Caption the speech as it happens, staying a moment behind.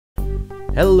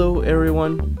Hello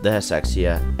everyone, the Hasax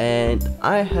here, and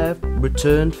I have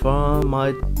returned from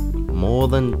my more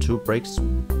than 2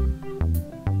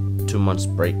 months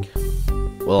break.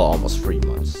 Well, almost 3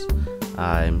 months.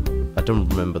 I don't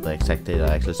remember the exact date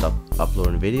I actually stopped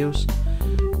uploading videos,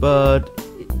 but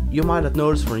you might have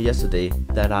noticed from yesterday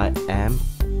that I am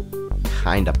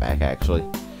kinda back actually.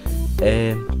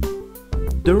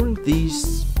 During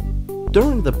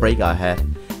the break I had,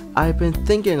 I've been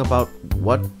thinking about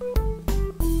what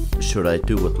should I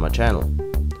do with my channel.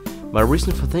 My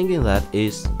reason for thinking that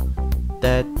is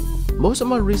that most of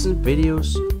my recent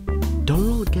videos don't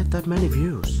really get that many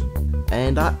views,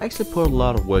 and I actually put a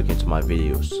lot of work into my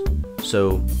videos,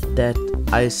 so that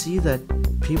I see that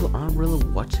people aren't really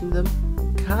watching them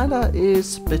kinda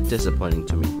is a bit disappointing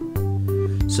to me.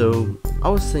 So I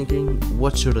was thinking,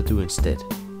 what should I do instead?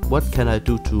 What can I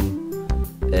do to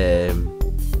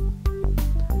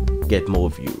get more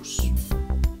views?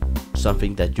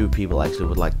 Something that you people actually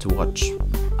would like to watch.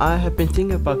 I have been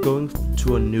thinking about going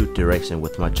to a new direction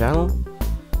with my channel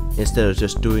instead of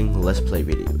just doing let's play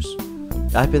videos.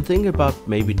 I've been thinking about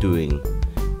maybe doing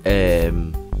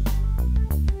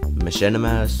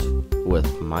machinimas with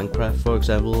Minecraft, for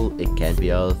example. It can be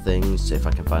other things if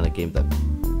I can find a game that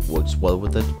works well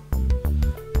with it,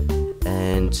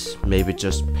 and maybe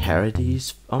just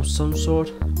parodies of some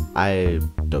sort. I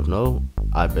don't know.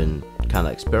 I've been kind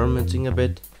of experimenting a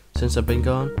bit since I've been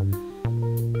gone.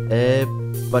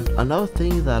 But another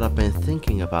thing that I've been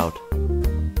thinking about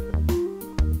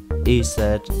is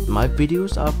that my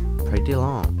videos are pretty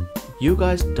long. You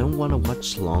guys don't want to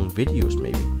watch long videos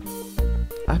maybe.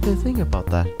 I've been thinking about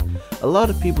that. A lot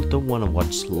of people don't want to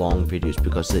watch long videos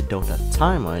because they don't have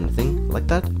time or anything like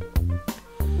that.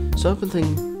 So I've been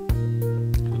thinking,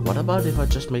 what about if I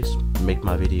just make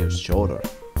my videos shorter?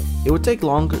 It would take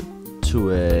longer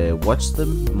to watch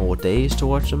them, more days to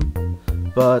watch them,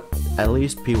 but at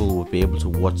least people will be able to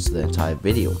watch the entire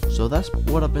video. So that's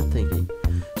what I've been thinking.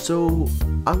 So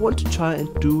I want to try and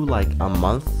do like a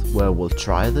month where we'll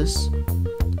try this,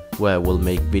 where we'll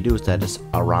make videos that is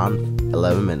around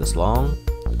 11 minutes long,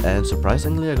 and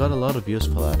surprisingly I got a lot of views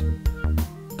for that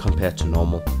compared to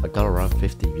normal. I got around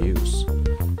 50 views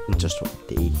in just 1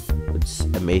 day, which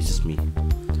amazes me.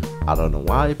 I don't know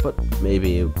why, but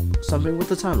maybe something with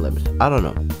the time limit. I don't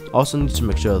know. Also need to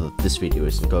make sure that this video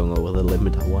isn't going over the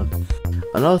limit I want.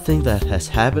 Another thing that has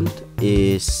happened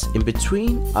is in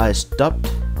between I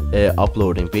stopped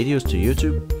uploading videos to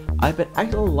YouTube. I've been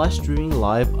actually live streaming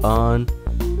live on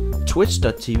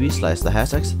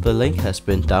twitch.tv/thehasax. The link has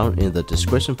been down in the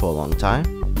description for a long time,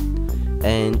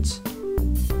 and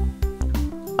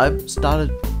I've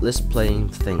started let's playing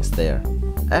things there.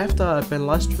 After I've been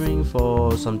live streaming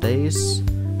for some days,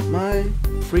 my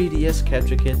 3DS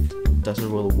capture kit doesn't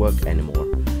really work anymore.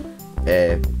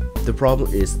 The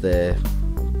problem is the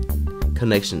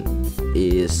connection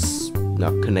is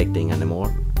not connecting anymore.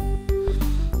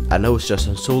 I know it's just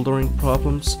some soldering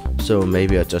problems, so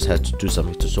maybe I just had to do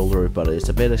something to solder it, but it's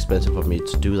a bit expensive for me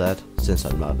to do that since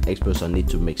I'm not an expert, so I need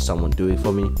to make someone do it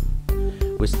for me,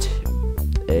 which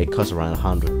costs around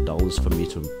 $100 for me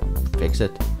to fix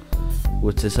it,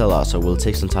 which is a lot, so it will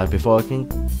take some time before I can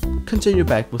continue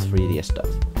back with 3DS stuff.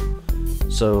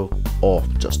 So, or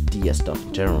just DS stuff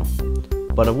in general.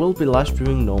 But I will be live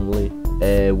streaming normally.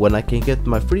 When I can get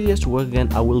my 3DS to work again,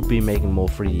 I will be making more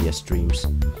 3DS streams.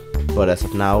 But as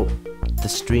of now, the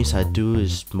streams I do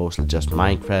is mostly just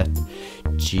Minecraft,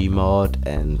 Gmod,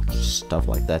 and stuff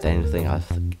like that. Anything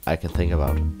I can think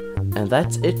about. And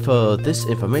that's it for this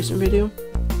information video.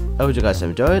 I hope you guys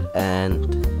enjoyed,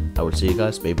 and I will see you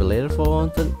guys maybe later for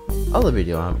the other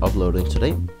video I'm uploading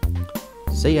today.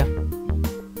 See ya!